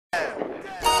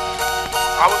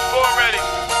I was born ready.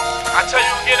 I tell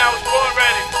you again, I was born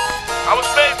ready. I was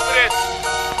made for this.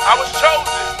 I was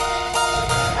chosen.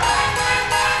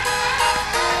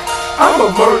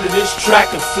 I'ma murder this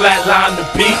track and flatline the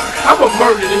beat. I'ma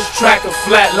murder this track and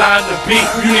flatline the beat.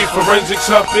 You need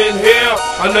forensics up in here,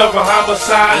 another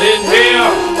homicide in here.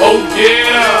 Oh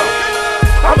yeah.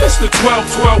 I miss the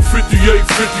 12, 12, 58,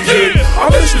 58. I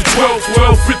miss the 12,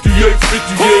 12, 58,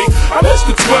 58. I miss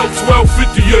the 12, 12,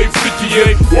 58,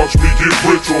 58. Watch me get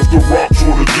rich off the rocks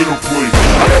on the dinner plate.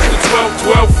 I miss the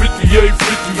 12, 12, 58,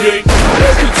 58. I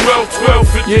miss the 12, 12,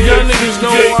 58, 58. Yeah, y'all niggas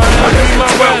know why I read my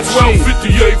rap shit. 12,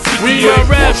 58, 58. Read my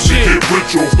rap Watch me shit. get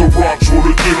rich off the rocks on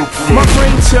the dinner plate. My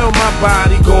brain tell my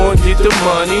body go and get the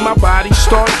money. My body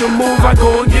start to move, I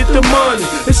go and get the money.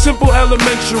 It's simple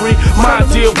elementary, my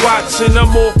dear Watson.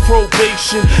 I'm off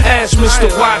probation, ask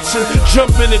Mr. Watson.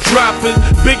 Jumping and dropping,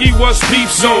 Biggie what's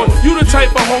beef's on. You the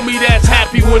type of homie that's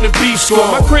happy when the beef's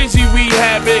gone. My crazy weed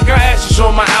habit got ashes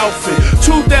on my outfit.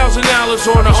 $2,000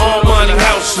 on an Armani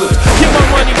house flip. Get my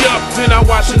money up, then I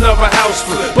watch another house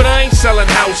flip. But I ain't selling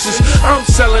houses, I'm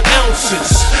selling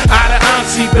ounces. Out of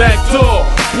auntie back door.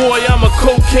 Boy, I'm a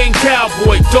cocaine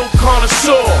cowboy, dope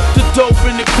connoisseur. The dope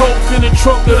in the coke in the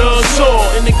trunk of the Azure.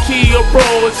 In the key of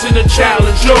Raw, it's in the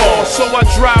Challenger. So I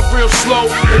drive real slow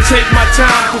and take my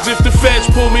time, cause if the feds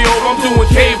pull me over, I'm doing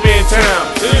caveman time.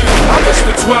 I miss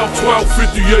the 12, 12,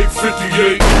 58,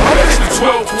 58. I miss the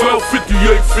 12, 12,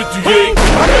 58, 58.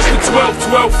 I miss the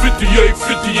 12, 12, 58,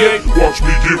 58. Watch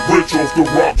me get rich off the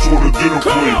rocks on the dinner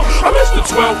plate. I miss the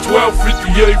 12, 12,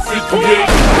 58, 58.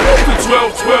 I miss the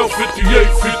 12, 12, 58,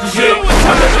 58.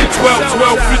 I miss the 12,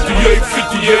 12, 58,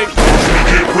 58. Watch me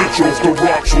get rich off the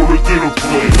rocks on the dinner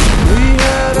plate. We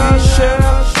had our share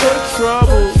of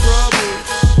troubles,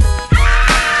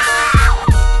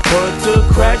 but the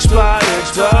cracks by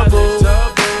the double.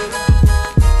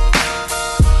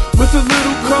 With a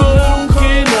little coke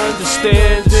and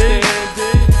understanding,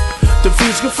 the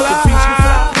feet can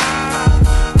fly.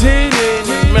 Then in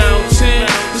the mountain,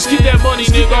 let's get that money,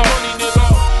 nigga.